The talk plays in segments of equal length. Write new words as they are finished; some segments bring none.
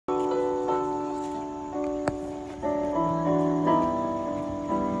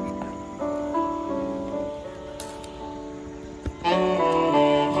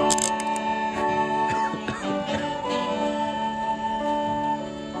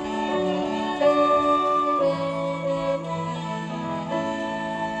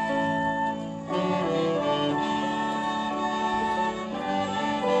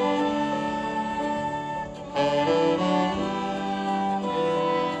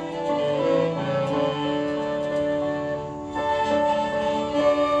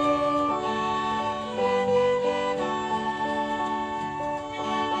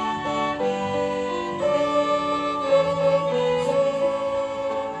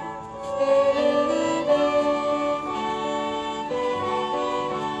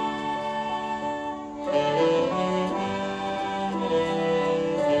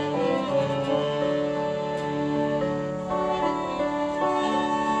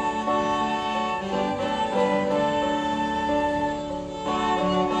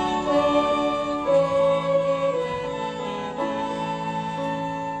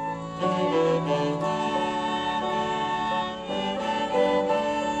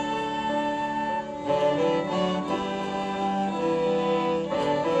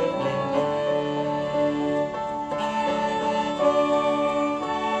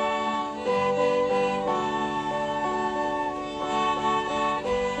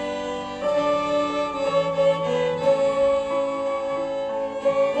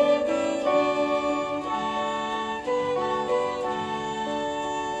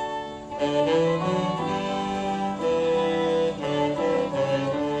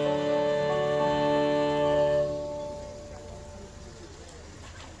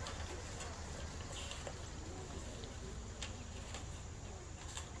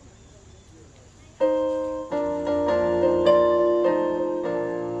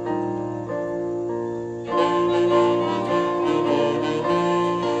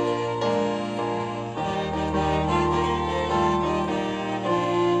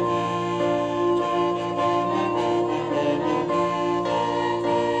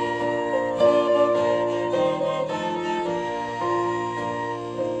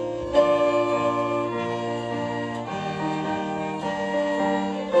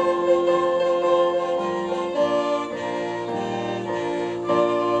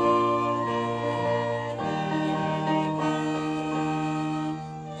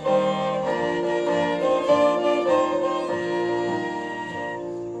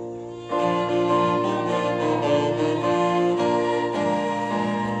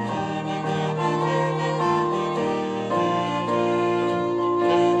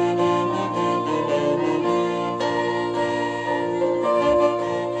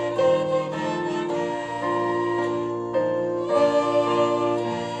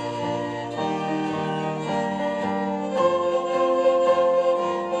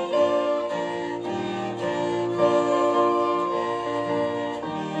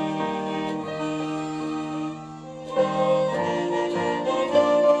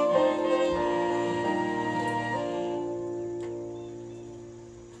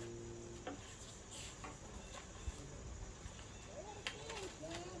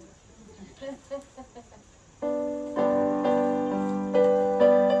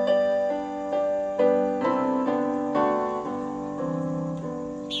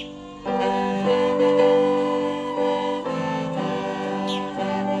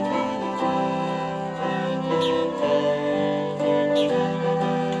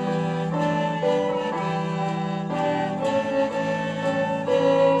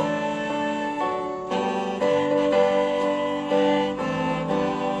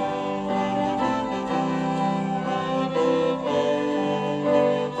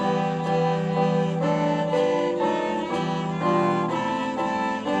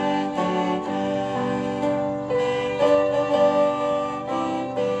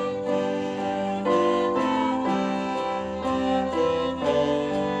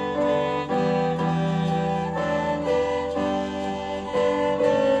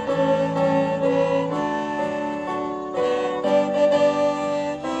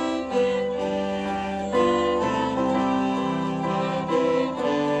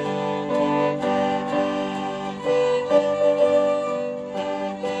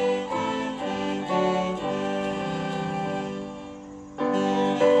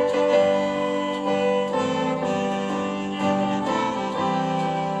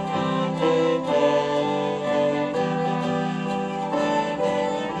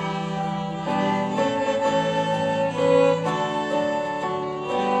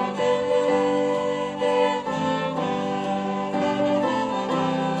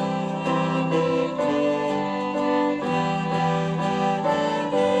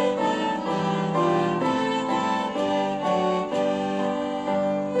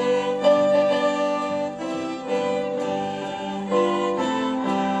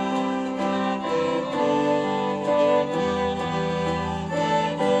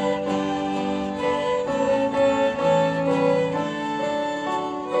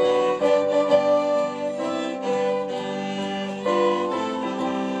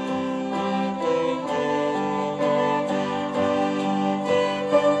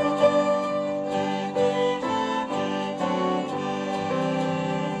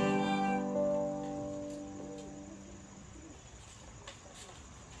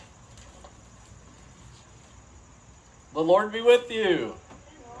The Lord be with you.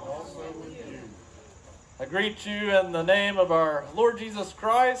 Also with you. I greet you in the name of our Lord Jesus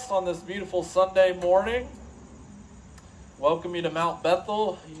Christ on this beautiful Sunday morning. Welcome you to Mount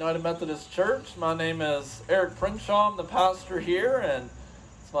Bethel United Methodist Church. My name is Eric Prinshaw. I'm the pastor here, and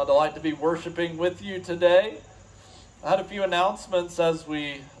it's my delight to be worshiping with you today. I had a few announcements as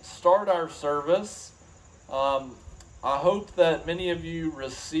we start our service. I hope that many of you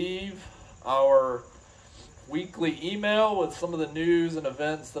receive our weekly email with some of the news and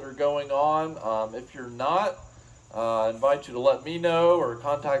events that are going on. If you're not, I invite you to let me know or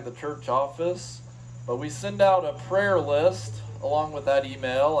contact the church office. But we send out a prayer list along with that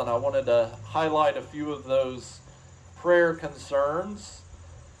email, and I wanted to highlight a few of those prayer concerns.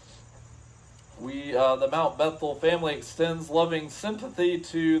 The Mount Bethel family extends loving sympathy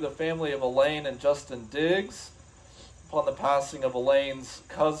to the family of Elaine and Justin Diggs upon the passing of Elaine's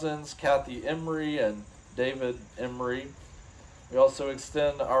cousins, Kathy Emery and David Emery. We also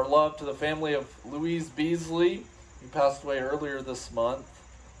extend our love to the family of Louise Beasley, who passed away earlier this month.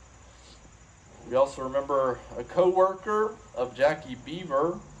 We also remember a co-worker of Jackie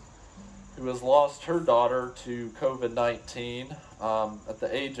Beaver, who has lost her daughter to COVID-19 at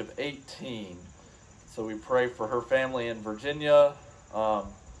the age of 18. So we pray for her family in Virginia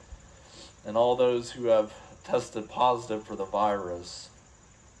and all those who have tested positive for the virus.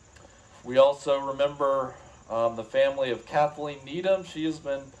 We also remember the family of Kathleen Needham. She has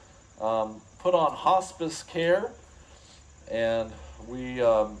been put on hospice care, and we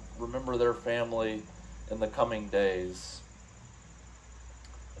remember their family in the coming days.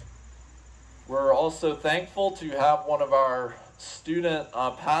 We're also thankful to have one of our student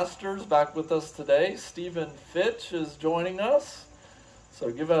pastors back with us today. Stephen Fitch is joining us. So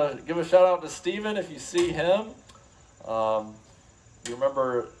give a shout out to Stephen if you see him. You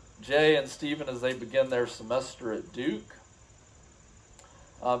remember Jay and Stephen as they begin their semester at Duke.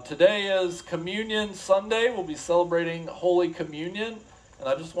 Today is Communion Sunday. We'll be celebrating Holy Communion, and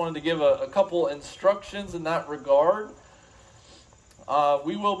I just wanted to give a couple instructions in that regard.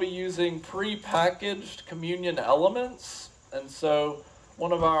 We will be using pre-packaged communion elements, and so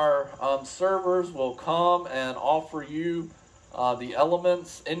one of our servers will come and offer you the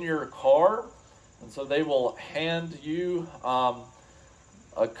elements in your car, and so they will hand you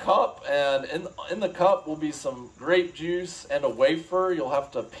a cup, and in the cup will be some grape juice and a wafer. You'll have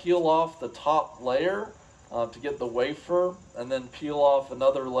to peel off the top layer to get the wafer, and then peel off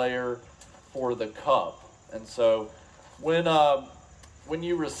another layer for the cup. And so when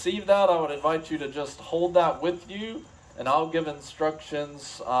you receive that, I would invite you to just hold that with you, and I'll give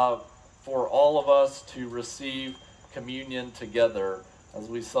instructions for all of us to receive communion together as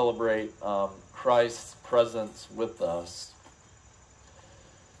we celebrate Christ's presence with us.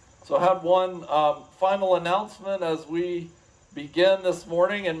 So I had one final announcement as we begin this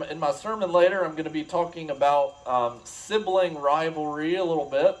morning. In my sermon later, I'm going to be talking about sibling rivalry a little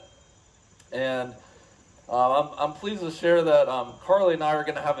bit. And I'm pleased to share that Carly and I are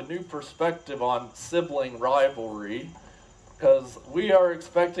going to have a new perspective on sibling rivalry because we are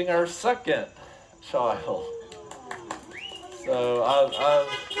expecting our second child. So I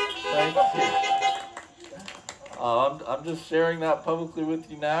thank you. I'm just sharing that publicly with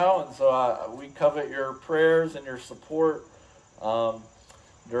you now, and so we covet your prayers and your support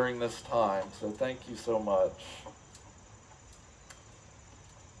during this time. So thank you so much.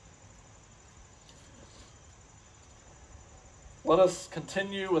 Let us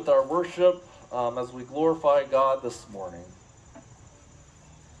continue with our worship as we glorify God this morning.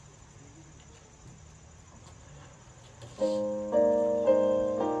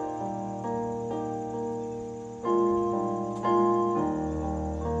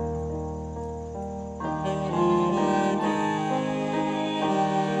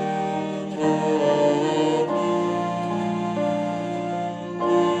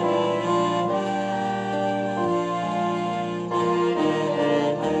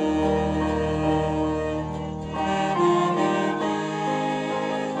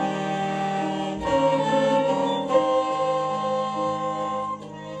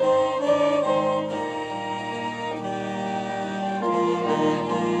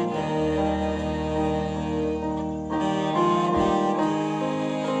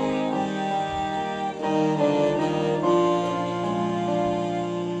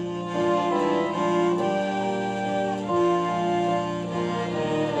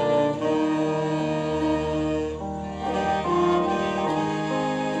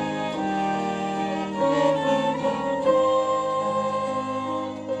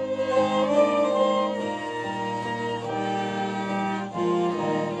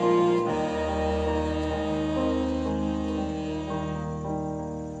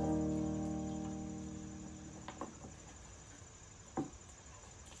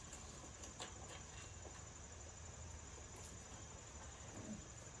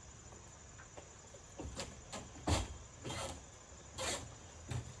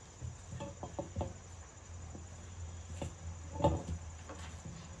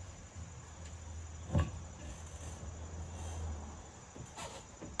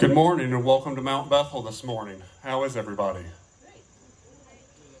 Good morning and welcome to Mount Bethel this morning. How is everybody?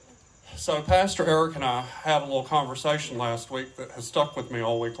 So Pastor Eric and I had a little conversation last week that has stuck with me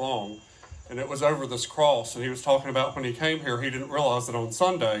all week long, and it was over this cross. And he was talking about when he came here, he didn't realize that on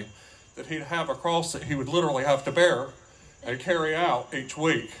Sunday that he'd have a cross that he would literally have to bear and carry out each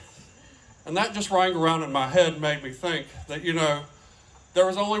week. And that just rang around in my head and made me think that, there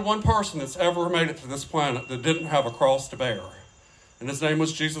was only one person that's ever made it to this planet that didn't have a cross to bear. And his name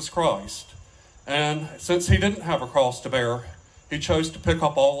was Jesus Christ. And since he didn't have a cross to bear, he chose to pick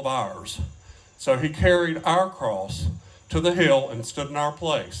up all of ours. So he carried our cross to the hill and stood in our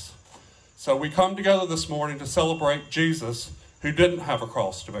place. So we come together this morning to celebrate Jesus, who didn't have a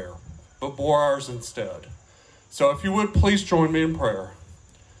cross to bear, but bore ours instead. So if you would, please join me in prayer.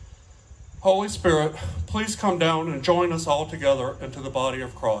 Holy Spirit, please come down and join us all together into the body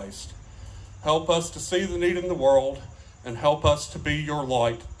of Christ. Help us to see the need in the world and help us to be your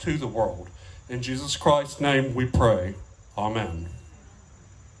light to the world. In Jesus Christ's name we pray. Amen.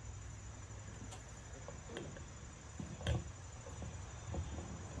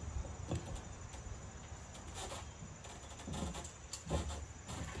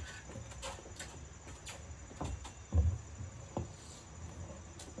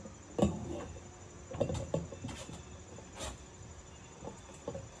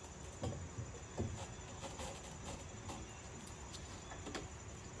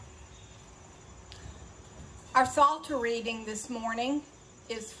 Our Psalter reading this morning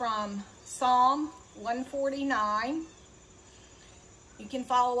is from Psalm 149. You can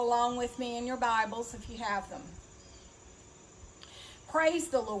follow along with me in your Bibles if you have them. Praise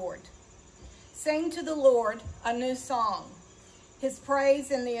the Lord. Sing to the Lord a new song, his praise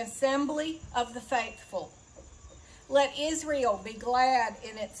in the assembly of the faithful. Let Israel be glad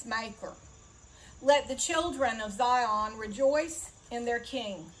in its Maker. Let the children of Zion rejoice in their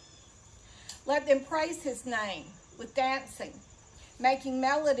King. Let them praise his name with dancing, making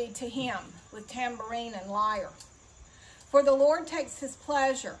melody to him with tambourine and lyre. For the Lord takes his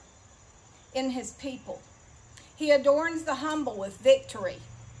pleasure in his people. He adorns the humble with victory.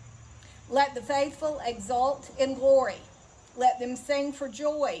 Let the faithful exult in glory. Let them sing for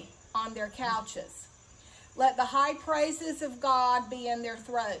joy on their couches. Let the high praises of God be in their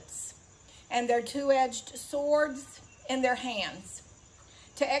throats, and their two-edged swords in their hands,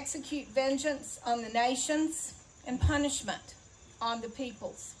 to execute vengeance on the nations and punishment on the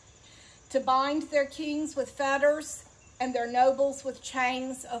peoples, to bind their kings with fetters and their nobles with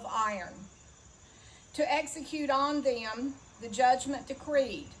chains of iron, to execute on them the judgment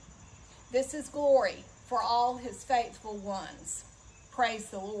decreed. This is glory for all his faithful ones. Praise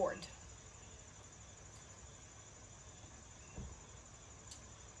the Lord.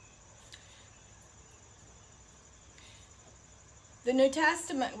 The New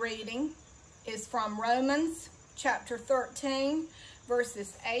Testament reading is from Romans chapter 13,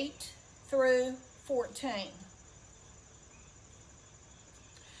 verses 8 through 14.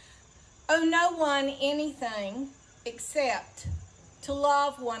 Owe no one anything except to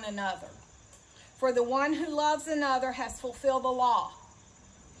love one another. For the one who loves another has fulfilled the law.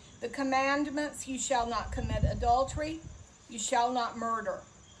 The commandments: you shall not commit adultery, you shall not murder,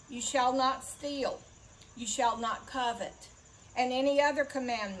 you shall not steal, you shall not covet, and any other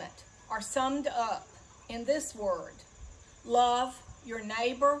commandment are summed up in this word: love your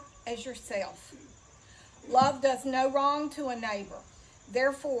neighbor as yourself. Love does no wrong to a neighbor.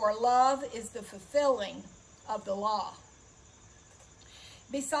 Therefore, love is the fulfilling of the law.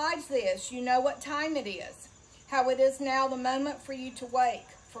 Besides this, you know what time it is, how it is now the moment for you to wake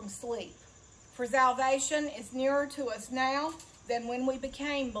from sleep. For salvation is nearer to us now than when we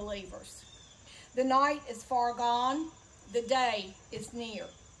became believers. The night is far gone, the day is near.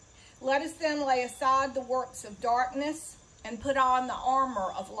 Let us then lay aside the works of darkness and put on the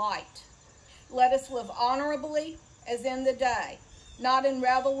armor of light. Let us live honorably as in the day, not in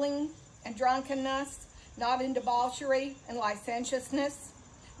reveling and drunkenness, not in debauchery and licentiousness,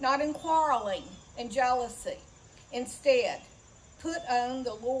 not in quarreling and jealousy. Instead, put on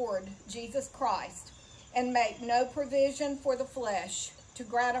the Lord Jesus Christ and make no provision for the flesh to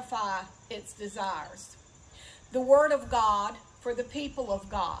gratify its desires. The word of God for the people of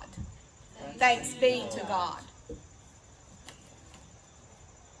God. Thanks be to God.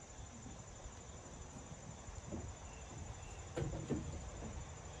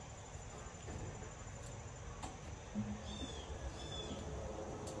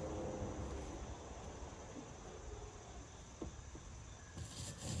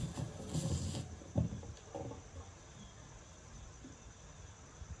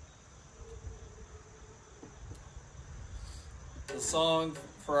 The song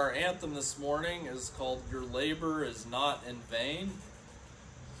for our anthem this morning is called Your Labor is Not in Vain.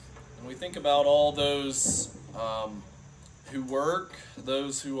 And we think about all those who work,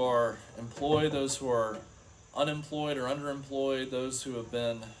 those who are employed, those who are unemployed or underemployed, those who have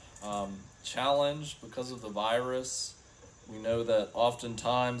been challenged because of the virus. We know that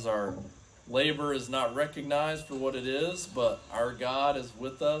oftentimes our labor is not recognized for what it is, but our God is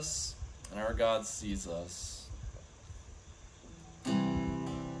with us and our God sees us.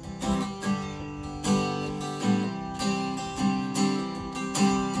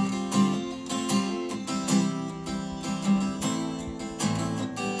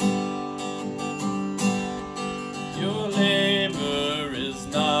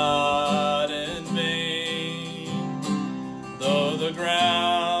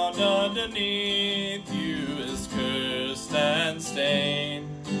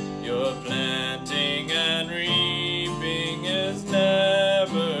 Your planting and reaping is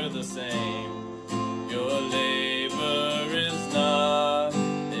never the same. Your labor is not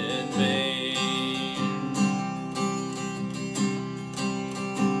in vain.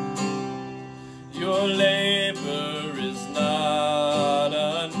 Your labor is not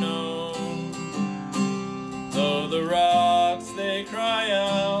unknown. Though the rocks they cry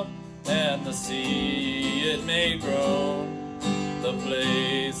out, and the sea it may groan, the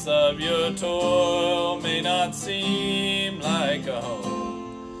place of your toil may not seem like a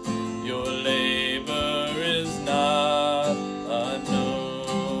home. Your labor is not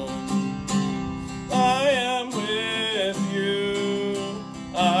unknown. I am with you.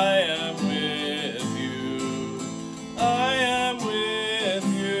 I am with you. I am with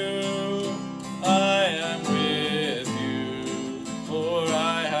you. I am with you. For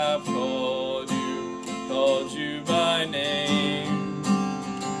I have called you by name.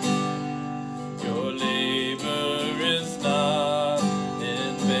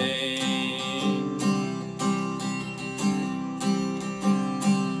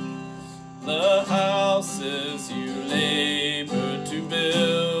 Houses you labor to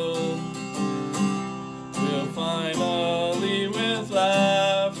build will finally with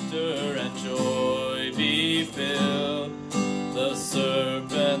laughter and joy be filled. The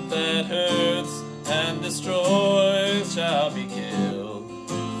serpent that hurts and destroys shall be killed,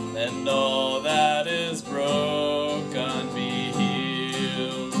 and all that is broken be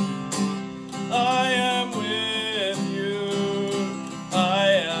healed. I am with you. I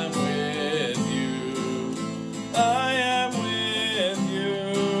am with you. I am with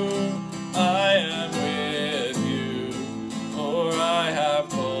you. I am with you. For I have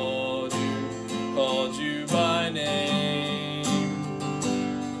called you by name.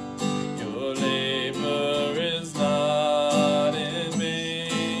 Your labor is not in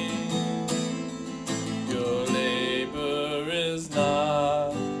vain. Your labor is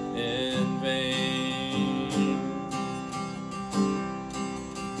not in vain.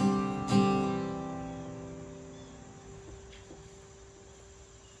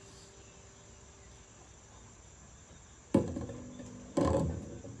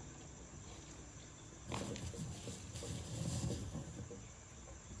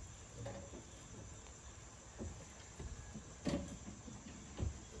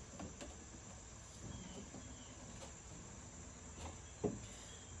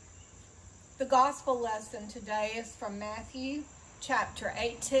 The gospel lesson today is from Matthew chapter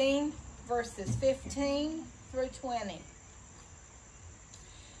 18, verses 15 through 20.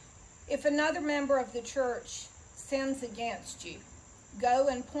 If another member of the church sins against you, go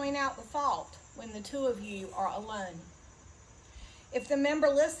and point out the fault when the two of you are alone. If the member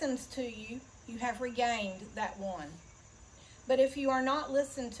listens to you, you have regained that one. But if you are not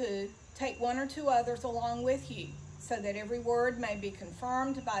listened to, take one or two others along with you, so that every word may be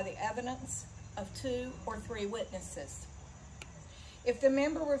confirmed by the evidence of 2 or 3 witnesses. If the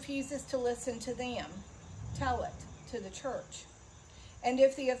member refuses to listen to them, tell it to the church. And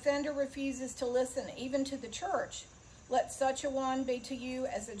if the offender refuses to listen even to the church, let such a one be to you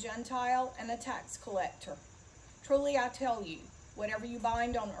as a Gentile and a tax collector. Truly I tell you, whatever you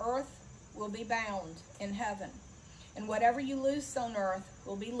bind on earth will be bound in heaven, and whatever you loose on earth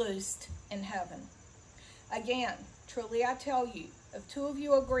will be loosed in heaven. Again, truly I tell you, if 2 of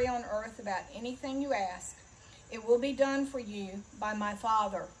you agree on earth about anything you ask, it will be done for you by my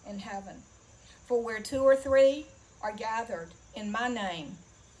Father in heaven. For where 2 or 3 are gathered in my name,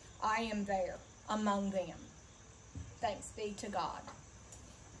 I am there among them. Thanks be to God.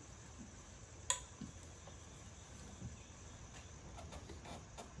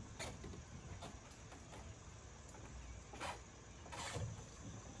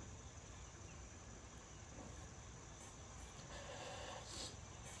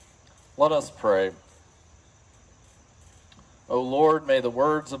 Let us pray. O Lord, may the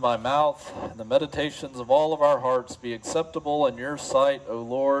words of my mouth and the meditations of all of our hearts be acceptable in your sight, O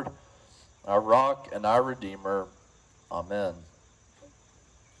Lord, our rock and our Redeemer. Amen.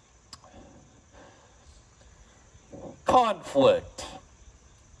 Conflict.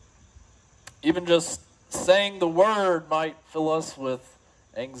 Even just saying the word might fill us with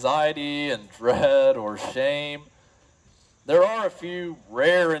anxiety and dread or shame. There are a few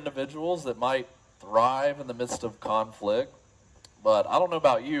rare individuals that might thrive in the midst of conflict, but I don't know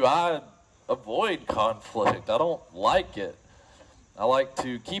about you. I avoid conflict. I don't like it. I like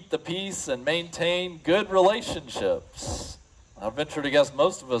to keep the peace and maintain good relationships. I venture to guess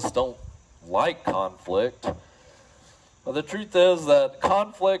most of us don't like conflict. But the truth is that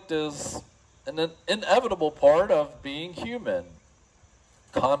conflict is an inevitable part of being human.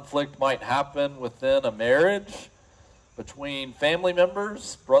 Conflict might happen within a marriage, between family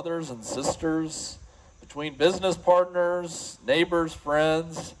members, brothers and sisters, between business partners, neighbors,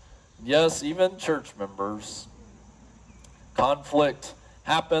 friends, yes, even church members. Conflict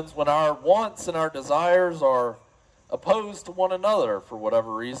happens when our wants and our desires are opposed to one another for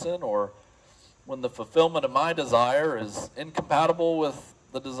whatever reason, or when the fulfillment of my desire is incompatible with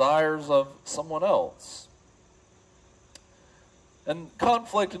the desires of someone else. And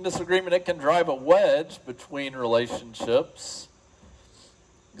conflict and disagreement, it can drive a wedge between relationships.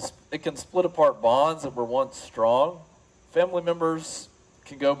 It can split apart bonds that were once strong. Family members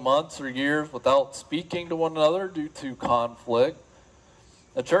can go months or years without speaking to one another due to conflict.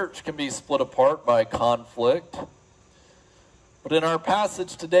 The church can be split apart by conflict. But in our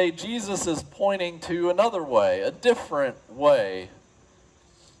passage today, Jesus is pointing to another way, a different way.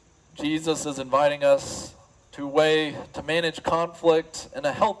 Jesus is inviting us to a way to manage conflict in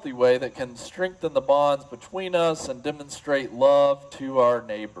a healthy way that can strengthen the bonds between us and demonstrate love to our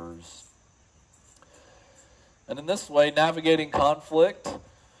neighbors. And in this way, navigating conflict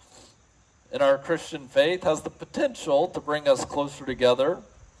in our Christian faith has the potential to bring us closer together.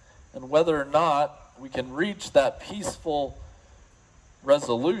 And whether or not we can reach that peaceful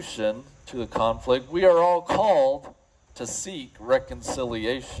resolution to the conflict, we are all called to seek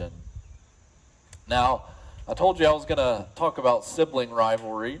reconciliation. Now, I told you I was going to talk about sibling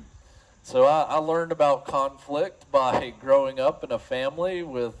rivalry. So I learned about conflict by growing up in a family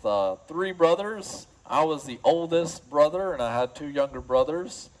with 3 brothers. I was the oldest brother, and I had 2 younger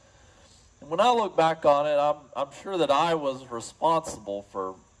brothers. And when I look back on it, I'm sure that I was responsible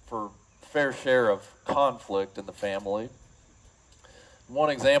for a fair share of conflict in the family. One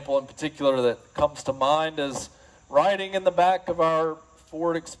example in particular that comes to mind is riding in the back of our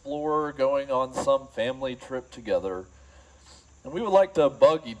Ford Explorer going on some family trip together. And we would like to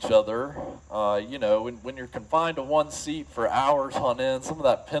bug each other. When you're confined to one seat for hours on end, some of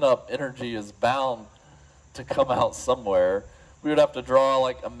that pent-up energy is bound to come out somewhere. We would have to draw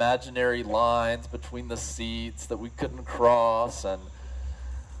like imaginary lines between the seats that we couldn't cross. And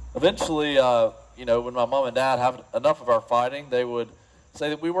eventually, when my mom and dad had enough of our fighting, they would say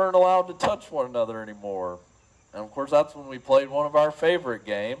that we weren't allowed to touch one another anymore. And of course, that's when we played one of our favorite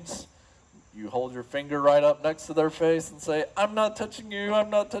games. You hold your finger right up next to their face and say, "I'm not touching you, I'm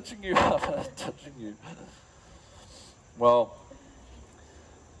not touching you, I'm not touching you." Well,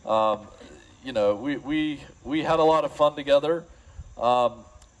 we had a lot of fun together.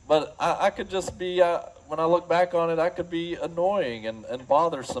 But I could just be, when I look back on it, I could be annoying and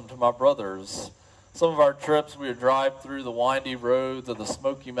bothersome to my brothers. Some of our trips, we would drive through the windy roads of the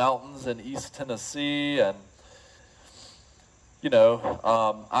Smoky Mountains in East Tennessee, and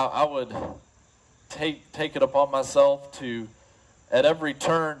I would take it upon myself to, at every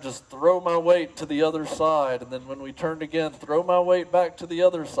turn, just throw my weight to the other side. And then when we turned again, throw my weight back to the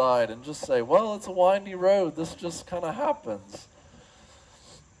other side and just say, well, it's a windy road. This just kind of happens.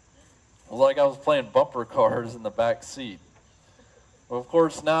 It was like I was playing bumper cars in the back seat. Well, of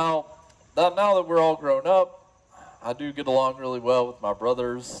course, now that we're all grown up, I do get along really well with my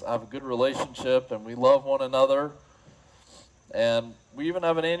brothers. I have a good relationship, and we love one another. And we even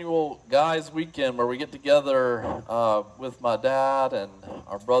have an annual guys' weekend where we get together with my dad and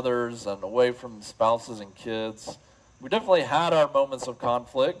our brothers and away from spouses and kids. We definitely had our moments of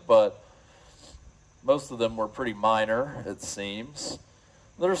conflict, but most of them were pretty minor, it seems.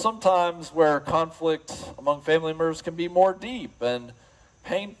 There are some times where conflict among family members can be more deep and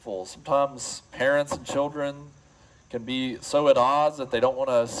painful. Sometimes parents and children can be so at odds that they don't want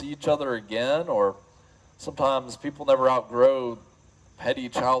to see each other again, or sometimes people never outgrow petty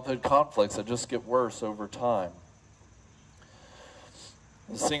childhood conflicts that just get worse over time.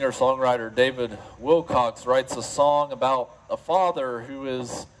 The singer-songwriter David Wilcox writes a song about a father who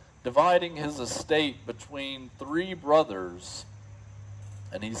is dividing his estate between 3 brothers.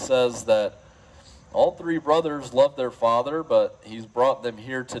 And he says that all 3 brothers love their father, but he's brought them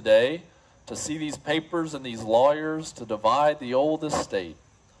here today to see these papers and these lawyers to divide the old estate.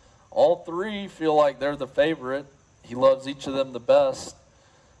 All 3 feel like they're the favorite. He loves each of them the best,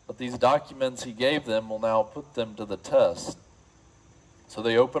 but these documents he gave them will now put them to the test. So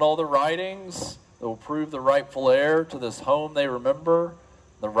they open all the writings that will prove the rightful heir to this home they remember,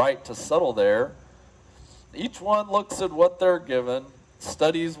 the right to settle there. Each one looks at what they're given,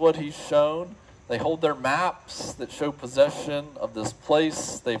 studies what he's shown. They hold their maps that show possession of this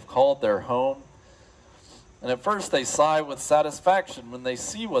place they've called their home. And at first they sigh with satisfaction when they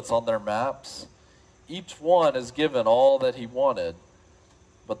see what's on their maps. Each one is given all that he wanted,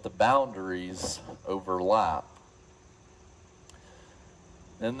 but the boundaries overlap.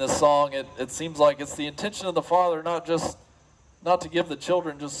 In this song, it seems like it's the intention of the Father not to give the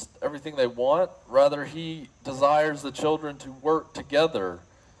children just everything they want. Rather, he desires the children to work together,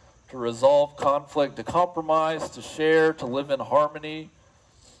 to resolve conflict, to compromise, to share, to live in harmony.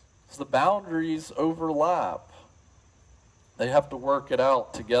 As the boundaries overlap, they have to work it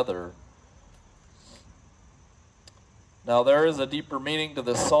out together. Now, there is a deeper meaning to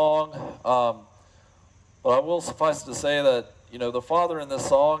this song, but I will suffice to say that, the Father in this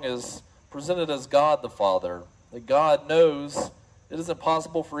song is presented as God the Father. That God knows it isn't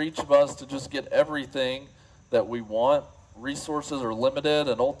possible for each of us to just get everything that we want. Resources are limited,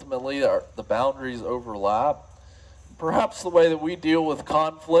 and ultimately the boundaries overlap. Perhaps the way that we deal with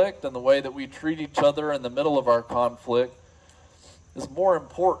conflict and the way that we treat each other in the middle of our conflict is more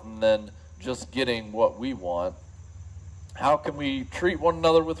important than just getting what we want. How can we treat one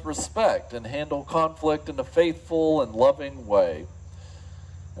another with respect and handle conflict in a faithful and loving way?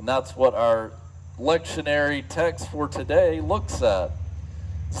 And that's what our lectionary text for today looks at.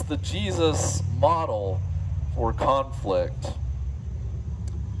 It's the Jesus model for conflict.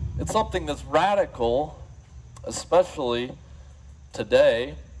 It's something that's radical, especially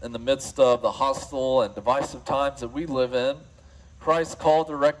today, in the midst of the hostile and divisive times that we live in. Christ's call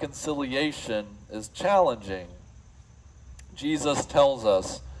to reconciliation is challenging. Jesus tells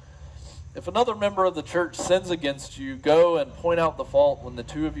us, if another member of the church sins against you, go and point out the fault when the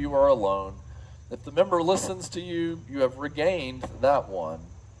 2 of you are alone. If the member listens to you, you have regained that one.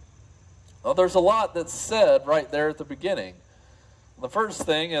 Now, there's a lot that's said right there at the beginning. The first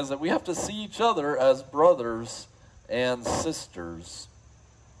thing is that we have to see each other as brothers and sisters.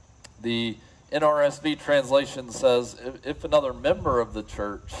 The NRSV translation says, if another member of the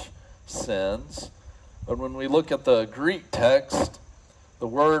church sins. But when we look at the Greek text, the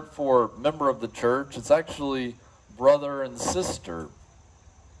word for member of the church, it's actually brother and sister.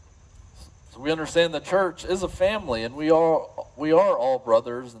 So we understand the church is a family, and we are all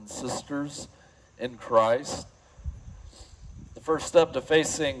brothers and sisters in Christ. The first step to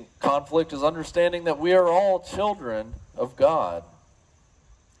facing conflict is understanding that we are all children of God.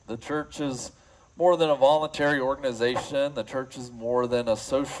 The church is more than a voluntary organization. The church is more than a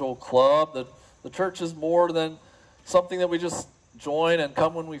social club. The church is more than something that we just join and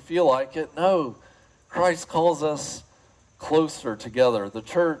come when we feel like it. No, Christ calls us closer together. The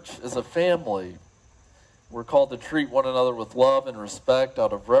church is a family. We're called to treat one another with love and respect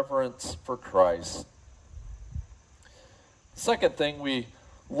out of reverence for Christ. The second thing we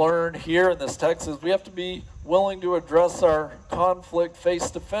learn here in this text is we have to be willing to address our conflict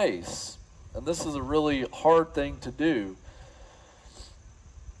face to face. And this is a really hard thing to do.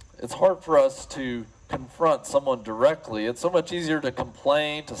 It's hard for us to confront someone directly. It's so much easier to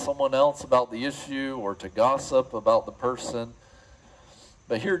complain to someone else about the issue or to gossip about the person.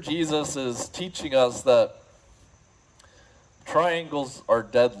 But here Jesus is teaching us that triangles are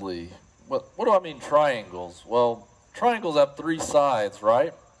deadly. What do I mean triangles? Well, triangles have 3 sides,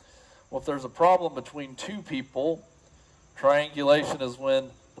 right? Well, if there's a problem between 2 people, triangulation is when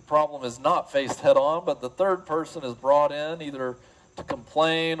the problem is not faced head on, but the third person is brought in either to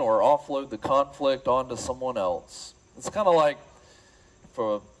complain or offload the conflict onto someone else. It's kind of like if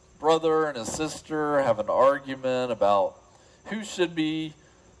a brother and a sister have an argument about who should be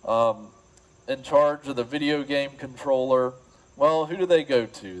in charge of the video game controller. Well, who do they go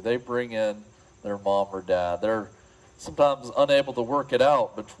to? They bring in their mom or dad. They're sometimes unable to work it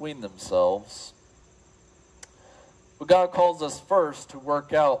out between themselves. But God calls us first to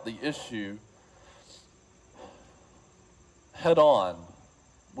work out the issue head on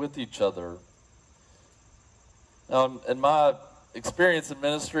with each other. In my experience in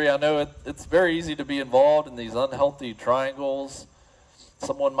ministry, I know it's very easy to be involved in these unhealthy triangles.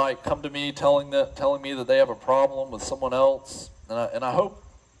 Someone might come to me telling me that they have a problem with someone else, and I hope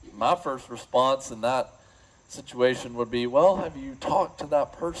my first response in that situation would be, well, have you talked to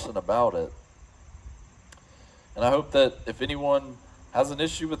that person about it? And I hope that if anyone has an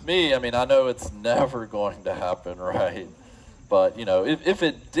issue with me, I mean, I know it's never going to happen, right? But, you know, if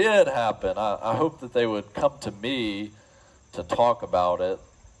it did happen, I hope that they would come to me to talk about it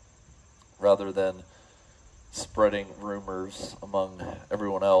rather than spreading rumors among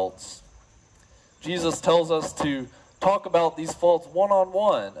everyone else. Jesus tells us to talk about these faults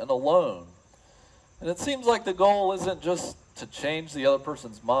one-on-one and alone. And it seems like the goal isn't just to change the other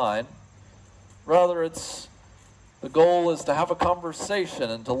person's mind. Rather, the goal is to have a conversation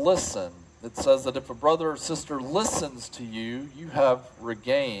and to listen. It says that if a brother or sister listens to you, you have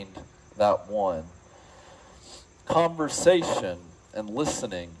regained that one. Conversation and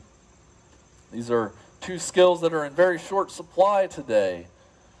listening. These are two skills that are in very short supply today.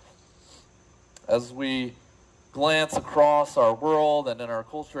 As we glance across our world and in our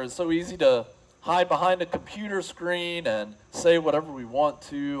culture, it's so easy to hide behind a computer screen and say whatever we want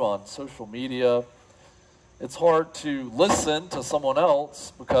to on social media. It's hard to listen to someone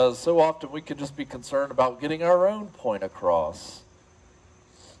else because so often we can just be concerned about getting our own point across.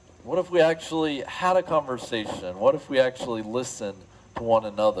 What if we actually had a conversation? What if we actually listened to one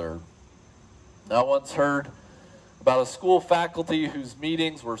another? I once heard about a school faculty whose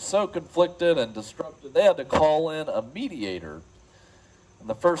meetings were so conflicted and disrupted, they had to call in a mediator. And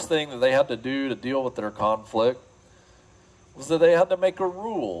the first thing that they had to do to deal with their conflict was that they had to make a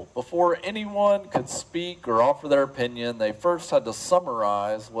rule. Before anyone could speak or offer their opinion, they first had to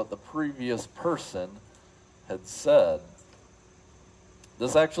summarize what the previous person had said.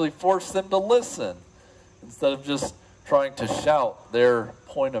 This actually forced them to listen instead of just trying to shout their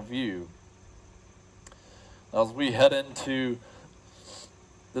point of view. As we head into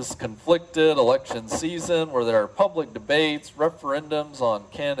this conflicted election season where there are public debates, referendums on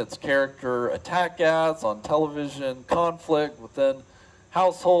candidates' character, attack ads on television, conflict within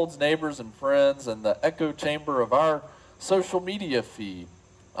households, neighbors, and friends, and the echo chamber of our social media feed,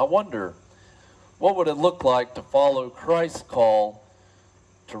 I wonder, what would it look like to follow Christ's call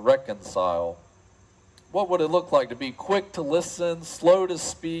to reconcile? What would it look like to be quick to listen, slow to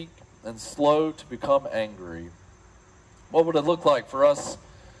speak, and slow to become angry? What would it look like for us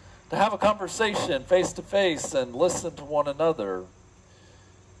to have a conversation face to face and listen to one another?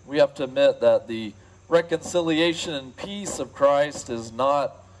 We have to admit that the reconciliation and peace of Christ is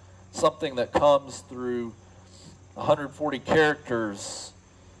not something that comes through 140 characters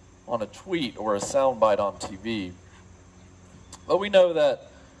on a tweet or a soundbite on TV. But we know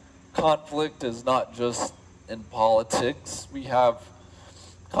that conflict is not just in politics. We have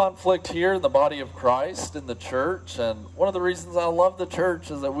conflict here in the body of Christ, in the church, and one of the reasons I love the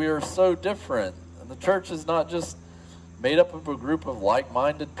church is that we are so different. And the church is not just made up of a group of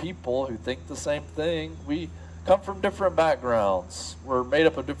like-minded people who think the same thing. We come from different backgrounds. We're made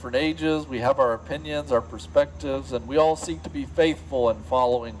up of different ages. We have our opinions, our perspectives, and we all seek to be faithful in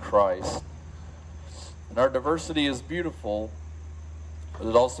following Christ. And our diversity is beautiful, but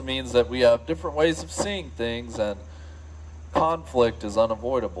it also means that we have different ways of seeing things, and conflict is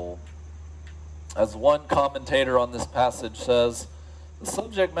unavoidable. As one commentator on this passage says, the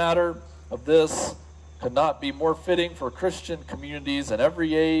subject matter of this could not be more fitting for Christian communities in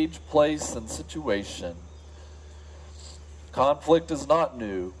every age, place, and situation. Conflict is not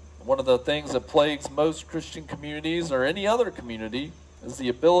new. One of the things that plagues most Christian communities or any other community is the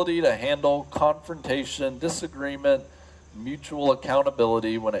ability to handle confrontation, disagreement, mutual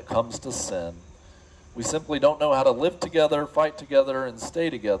accountability when it comes to sin. We simply don't know how to live together, fight together, and stay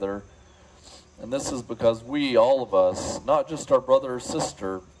together. And this is because we, all of us, not just our brother or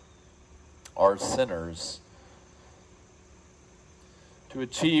sister, are sinners. To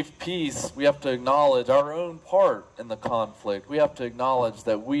achieve peace, we have to acknowledge our own part in the conflict. We have to acknowledge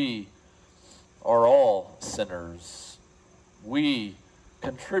that we are all sinners. We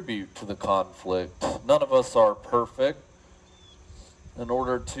contribute to the conflict. None of us are perfect. In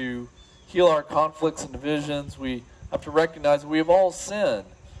order to heal our conflicts and divisions, we have to recognize we have all sinned.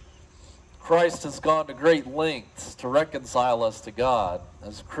 Christ has gone to great lengths to reconcile us to God.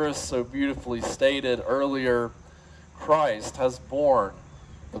 As Chris so beautifully stated earlier, Christ has borne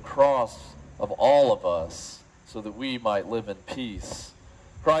the cross of all of us so that we might live in peace.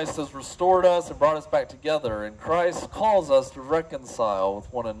 Christ has restored us and brought us back together, and Christ calls us to reconcile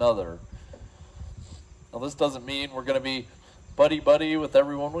with one another. Now, this doesn't mean we're going to be buddy-buddy with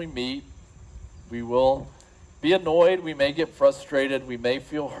everyone we meet. We will be annoyed, we may get frustrated, we may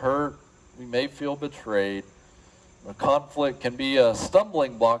feel hurt, we may feel betrayed. A conflict can be a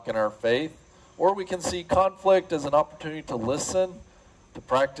stumbling block in our faith, or we can see conflict as an opportunity to listen, to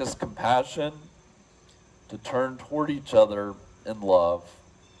practice compassion, to turn toward each other in love.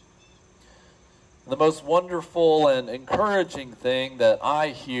 The most wonderful and encouraging thing that I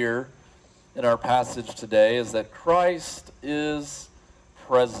hear in our passage today is that Christ is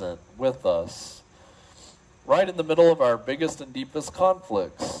present with us, right in the middle of our biggest and deepest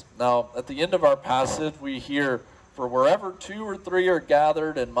conflicts. Now, at the end of our passage, we hear, "For wherever 2 or 3 are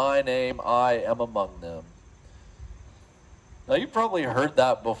gathered in my name, I am among them." Now, you've probably heard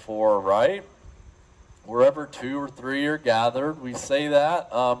that before, right? Wherever 2 or 3 are gathered, we say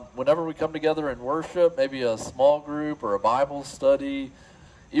that whenever we come together in worship, maybe a small group or a Bible study,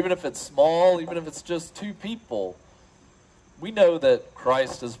 even if it's small, even if it's just 2 people. We know that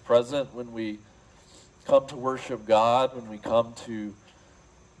Christ is present when we come to worship God, when we come to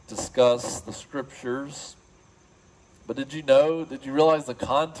discuss the scriptures. But did you realize the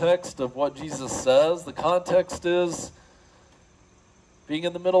context of what Jesus says? The context is being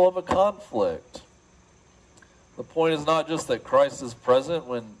in the middle of a conflict. The point is not just that Christ is present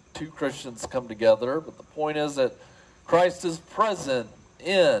when 2 Christians come together, but the point is that Christ is present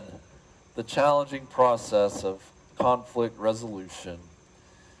in the challenging process of conflict resolution.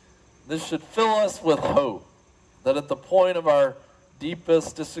 This should fill us with hope that at the point of our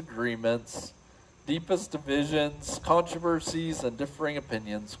deepest disagreements, deepest divisions, controversies, and differing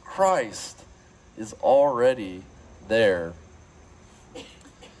opinions, Christ is already there.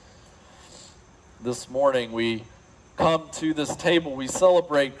 This morning we come to this table, we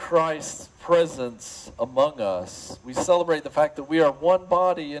celebrate Christ's presence among us. We celebrate the fact that we are one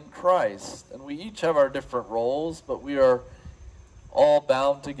body in Christ, and we each have our different roles, but we are all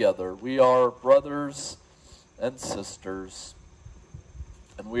bound together. We are brothers and sisters,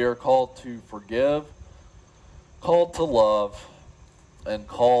 and we are called to forgive, called to love, and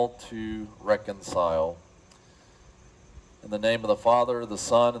called to reconcile. In the name of the Father, the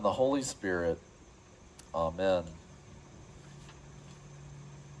Son, and the Holy Spirit, amen.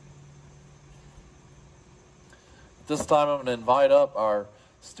 At this time, I'm going to invite up our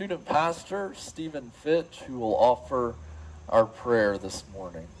student pastor, Stephen Fitch, who will offer our prayer this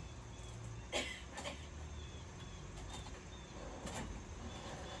morning.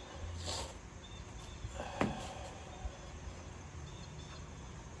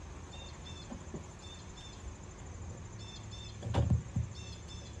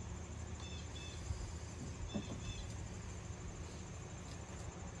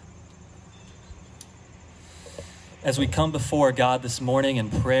 As we come before God this morning in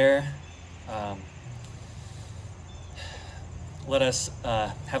prayer, let us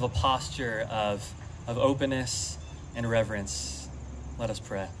have a posture of openness and reverence. Let us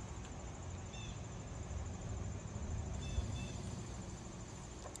pray.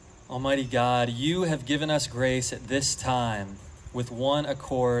 Almighty God, you have given us grace at this time with one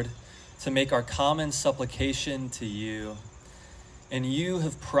accord to make our common supplication to you. And you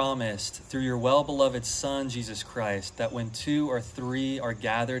have promised through your well-beloved Son, Jesus Christ, that when 2 or 3 are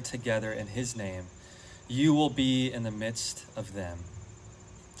gathered together in his name, you will be in the midst of them.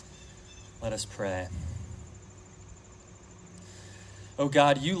 Let us pray. O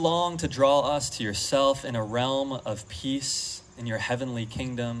God, you long to draw us to yourself in a realm of peace in your heavenly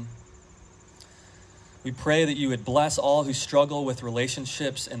kingdom. We pray that you would bless all who struggle with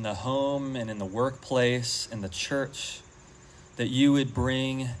relationships in the home and in the workplace, in the church, that you would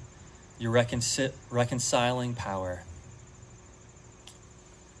bring your reconciling power.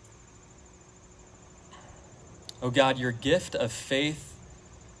 Oh God, your gift of faith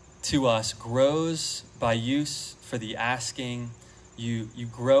to us grows by use for the asking. You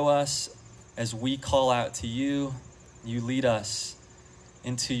grow us as we call out to you. You lead us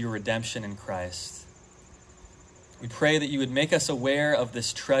into your redemption in Christ. We pray that you would make us aware of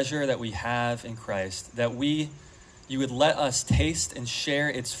this treasure that we have in Christ, that you would let us taste and share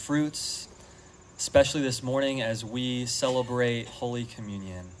its fruits, especially this morning as we celebrate Holy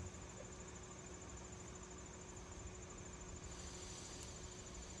Communion.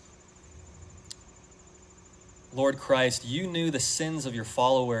 Lord Christ, you knew the sins of your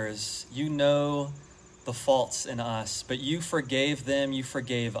followers. You know the faults in us, but you forgave them, you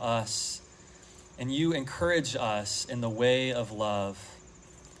forgave us, and you encourage us in the way of love.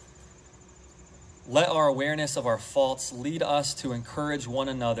 Let our awareness of our faults lead us to encourage one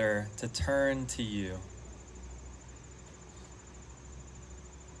another to turn to you.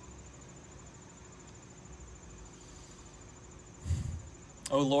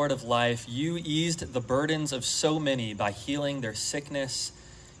 O Lord of life, you eased the burdens of so many by healing their sickness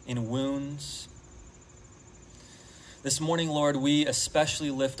in wounds. This morning, Lord, we especially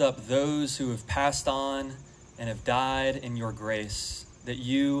lift up those who have passed on and have died in your grace. that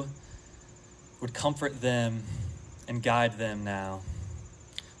you would comfort them and guide them now.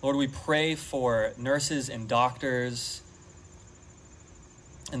 Lord, we pray for nurses and doctors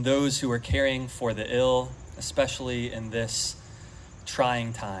and those who are caring for the ill, especially in this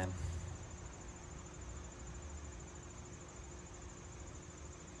trying time.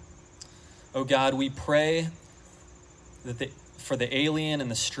 Oh God, we pray that for the alien and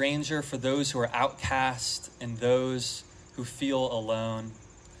the stranger, for those who are outcast and those who feel alone.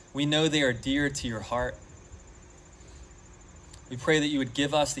 We know they are dear to your heart. We pray that you would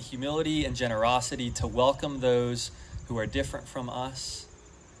give us the humility and generosity to welcome those who are different from us,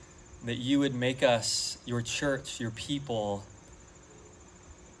 that you would make us, your church, your people,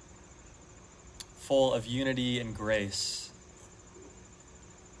 full of unity and grace.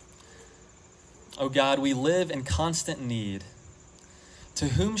 Oh God, we live in constant need. To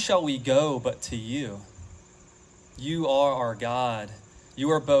whom shall we go but to you? You are our God.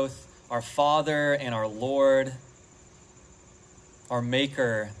 You are both our Father and our Lord, our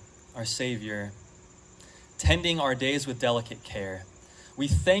Maker, our Savior, tending our days with delicate care. We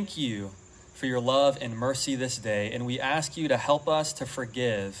thank you for your love and mercy this day, and we ask you to help us to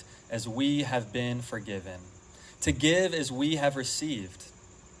forgive as we have been forgiven, to give as we have received.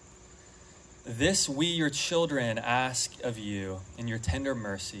 This we, your children, ask of you in your tender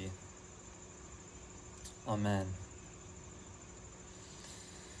mercy. Amen.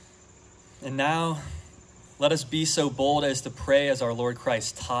 And now, let us be so bold as to pray as our Lord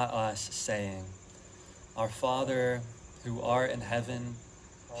Christ taught us, saying, Our Father, who art in heaven,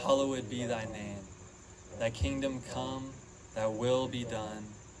 hallowed be thy name. Thy kingdom come, thy will be done,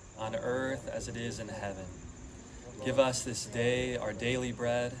 on earth as it is in heaven. Give us this day our daily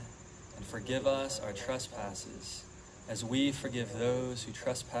bread, and forgive us our trespasses, as we forgive those who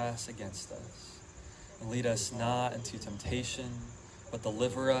trespass against us. And lead us not into temptation, but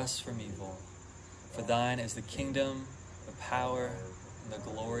deliver us from evil. For thine is the kingdom, the power, and the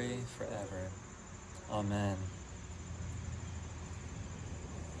glory forever. Amen.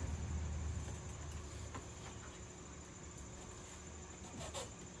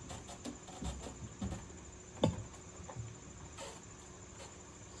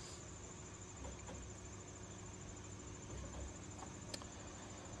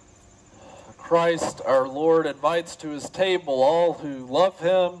 Christ our Lord invites to his table all who love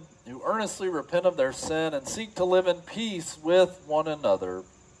him, who earnestly repent of their sin and seek to live in peace with one another.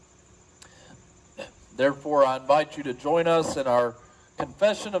 Therefore, I invite you to join us in our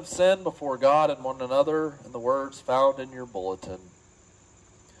confession of sin before God and one another in the words found in your bulletin.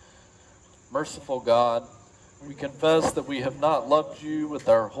 Merciful God, we confess that we have not loved you with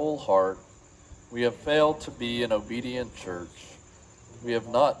our whole heart. We have failed to be an obedient church. We have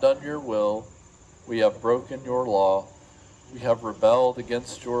not done your will. We have broken your law. We have rebelled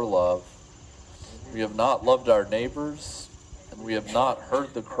against your love. We have not loved our neighbors, and we have not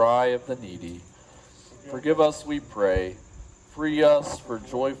heard the cry of the needy. Forgive us, we pray. Free us for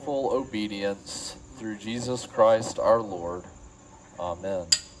joyful obedience through Jesus Christ our Lord. Amen.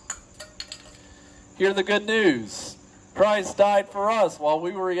 Hear the good news. Christ died for us while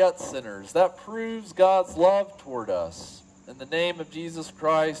we were yet sinners. That proves God's love toward us. In the name of Jesus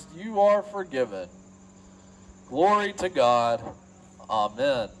Christ, you are forgiven. Glory to God.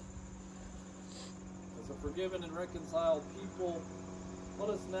 Amen. As a forgiven and reconciled people, let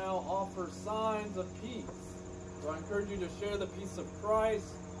us now offer signs of peace. So I encourage you to share the peace of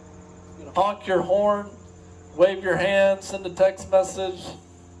Christ. You can honk your horn, wave your hand, send a text message.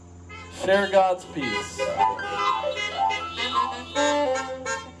 Share God's peace.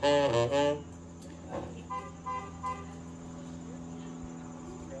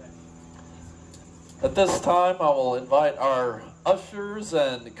 At this time, I will invite our ushers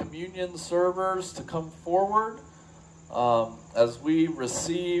and communion servers to come forward as we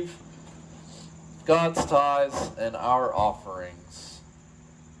receive God's tithes and our offerings.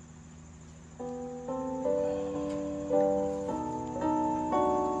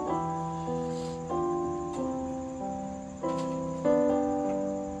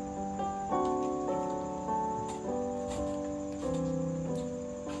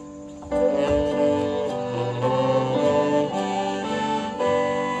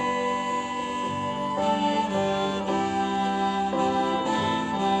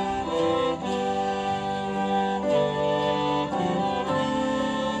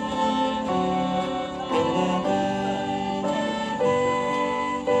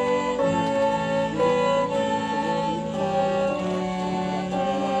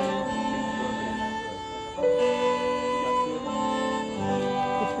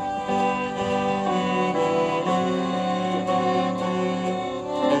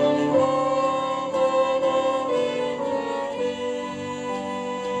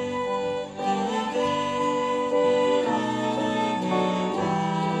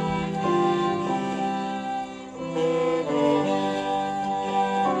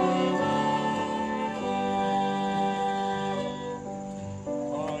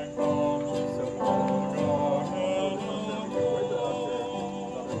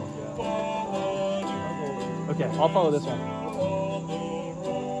 I'll follow this one.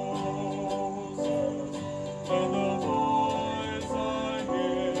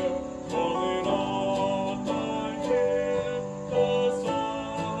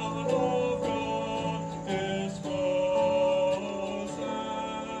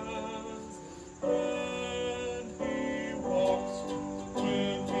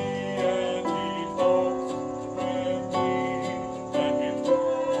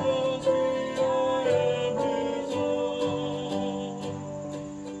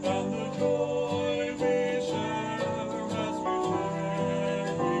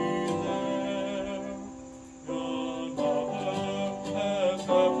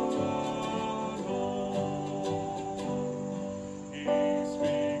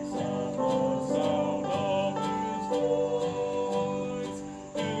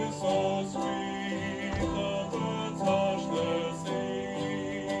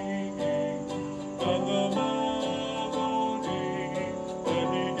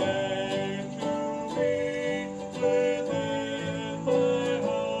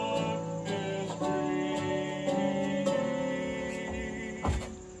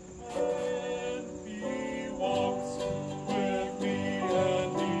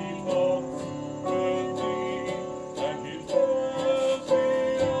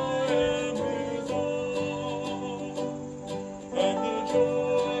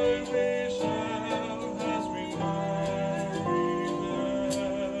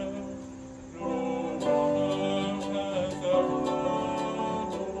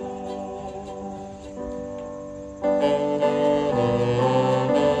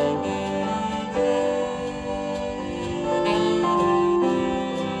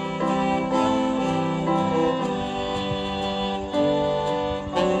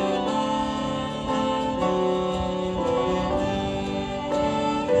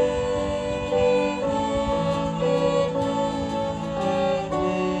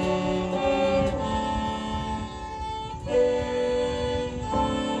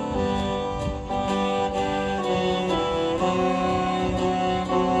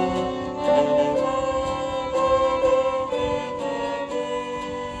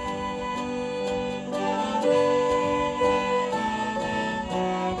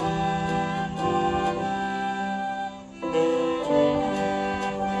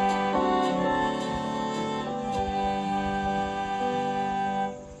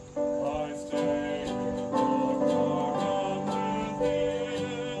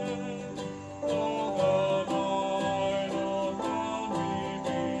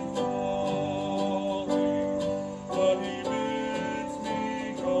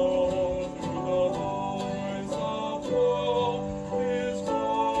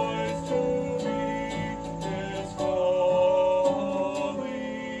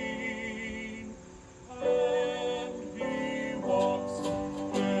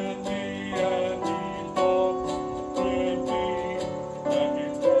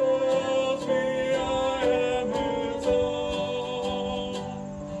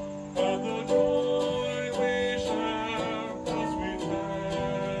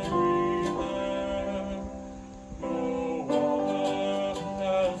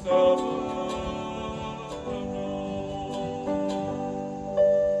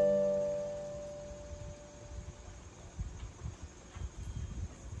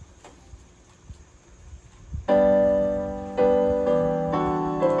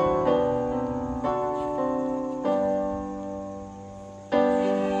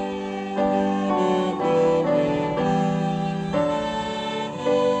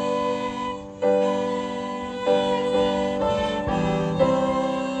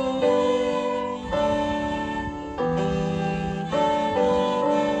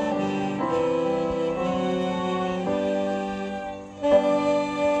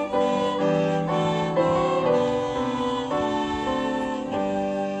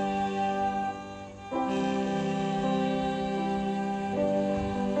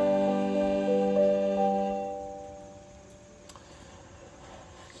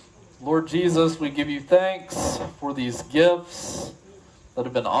 Lord Jesus, we give you thanks for these gifts that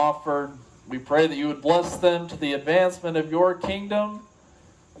have been offered. We pray that you would bless them to the advancement of your kingdom,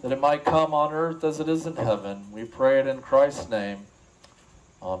 that it might come on earth as it is in heaven. We pray it in Christ's name.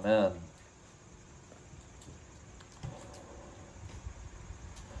 Amen.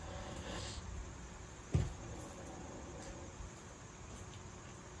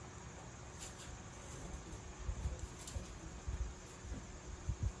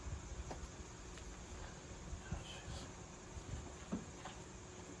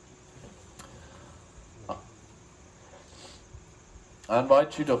 I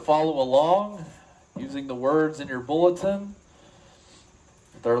invite you to follow along using using the words in your bulletin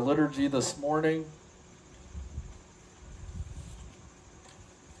with our liturgy this morning.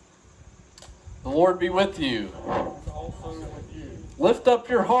 The Lord be with you. And also with you. Lift up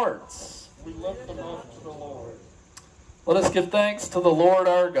your hearts. We lift them up to the Lord. Let us give thanks to the Lord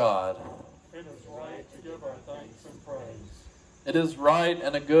our God. It is right to give our thanks and praise. It is right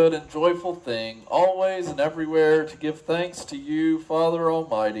and a good and joyful thing, always and everywhere, to give thanks to you, Father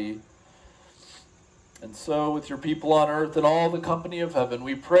Almighty. And so, with your people on earth and all the company of heaven,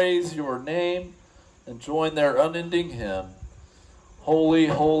 we praise your name and join their unending hymn. Holy,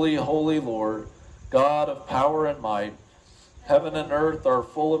 holy, holy Lord, God of power and might, heaven and earth are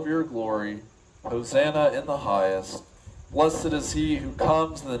full of your glory. Hosanna in the highest. Blessed is he who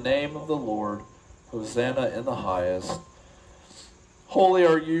comes in the name of the Lord. Hosanna in the highest. Holy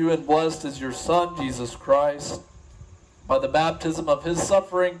are you, and blessed is your Son, Jesus Christ. By the baptism of his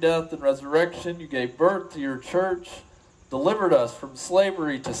suffering, death, and resurrection, you gave birth to your church, delivered us from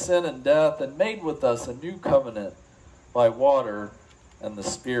slavery to sin and death, and made with us a new covenant by water and the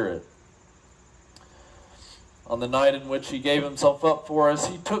Spirit. On the night in which he gave himself up for us,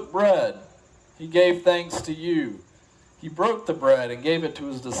 he took bread. He gave thanks to you. He broke the bread and gave it to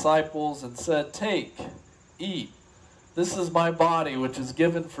his disciples and said, "Take, eat. This is my body, which is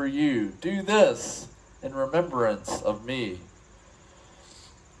given for you. Do this in remembrance of me."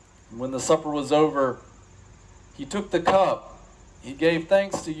 And when the supper was over, he took the cup. He gave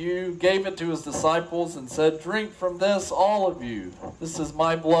thanks to you, gave it to his disciples, and said, "Drink from this, all of you. This is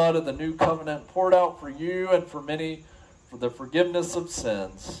my blood of the new covenant, poured out for you and for many for the forgiveness of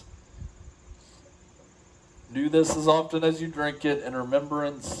sins. Do this as often as you drink it in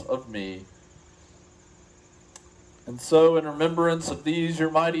remembrance of me." And so, in remembrance of these,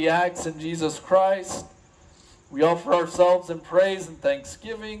 your mighty acts in Jesus Christ, we offer ourselves in praise and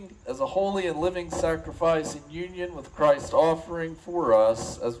thanksgiving as a holy and living sacrifice in union with Christ's offering for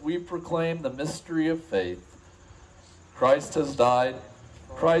us as we proclaim the mystery of faith. Christ has died.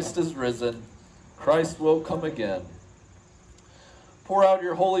 Christ is risen. Christ will come again. Pour out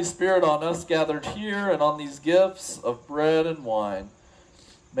your Holy Spirit on us gathered here and on these gifts of bread and wine.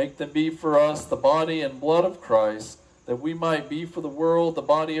 Make them be for us the body and blood of Christ, that we might be for the world the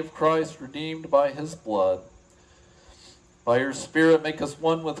body of Christ redeemed by his blood. By your Spirit, make us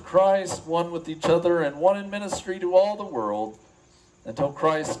one with Christ, one with each other, and one in ministry to all the world, until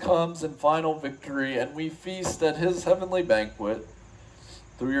Christ comes in final victory and we feast at his heavenly banquet.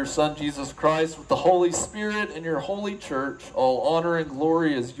 Through your Son, Jesus Christ, with the Holy Spirit in your holy church, all honor and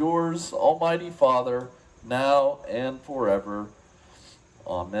glory is yours, Almighty Father, now and forever.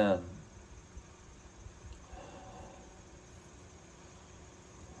 Amen.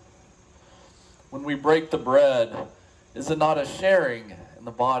 When we break the bread, is it not a sharing in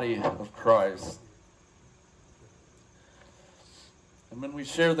the body of Christ? And when we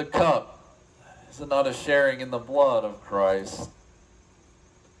share the cup, is it not a sharing in the blood of Christ?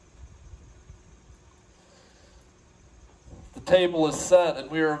 The table is set,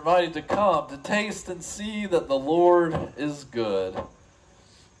 and we are invited to come to taste and see that the Lord is good.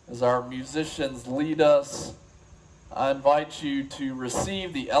 As our musicians lead us, I invite you to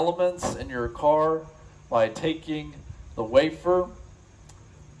receive the elements in your car by taking the wafer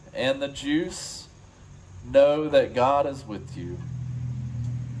and the juice. Know that God is with you.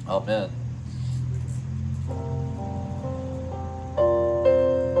 Amen.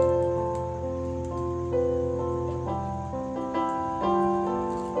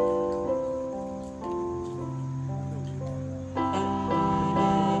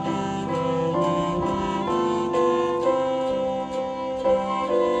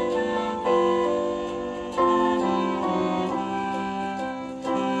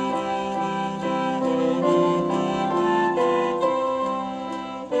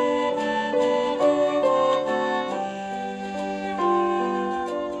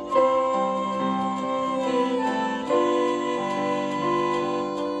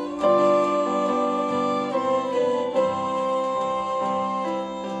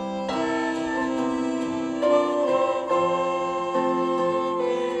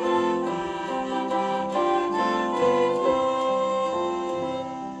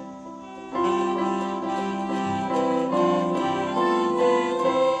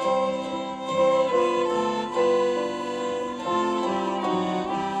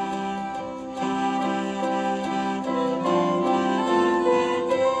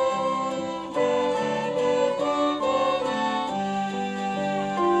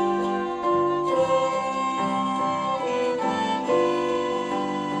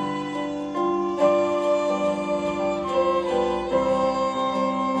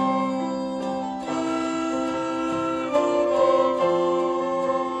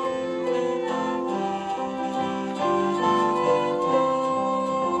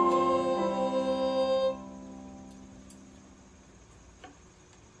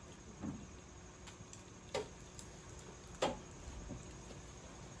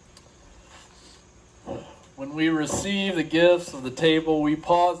 when we receive the gifts of the table, we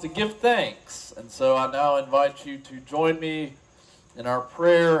pause to give thanks. And so I now invite you to join me in our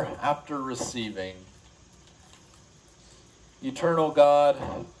prayer after receiving. Eternal God,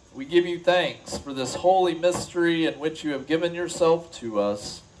 we give you thanks for this holy mystery in which you have given yourself to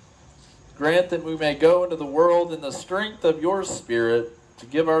us. Grant that we may go into the world in the strength of your Spirit to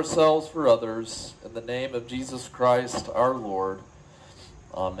give ourselves for others. In the name of Jesus Christ, our Lord.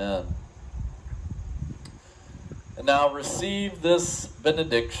 Amen. And now receive this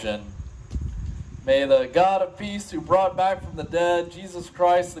benediction. May the God of peace, who brought back from the dead Jesus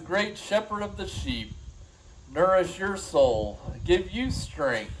Christ, the great shepherd of the sheep, nourish your soul, give you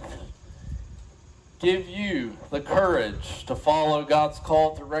strength, give you the courage to follow God's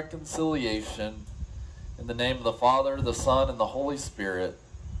call to reconciliation. In the name of the Father, the Son, and the Holy Spirit.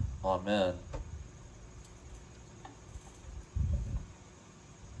 Amen.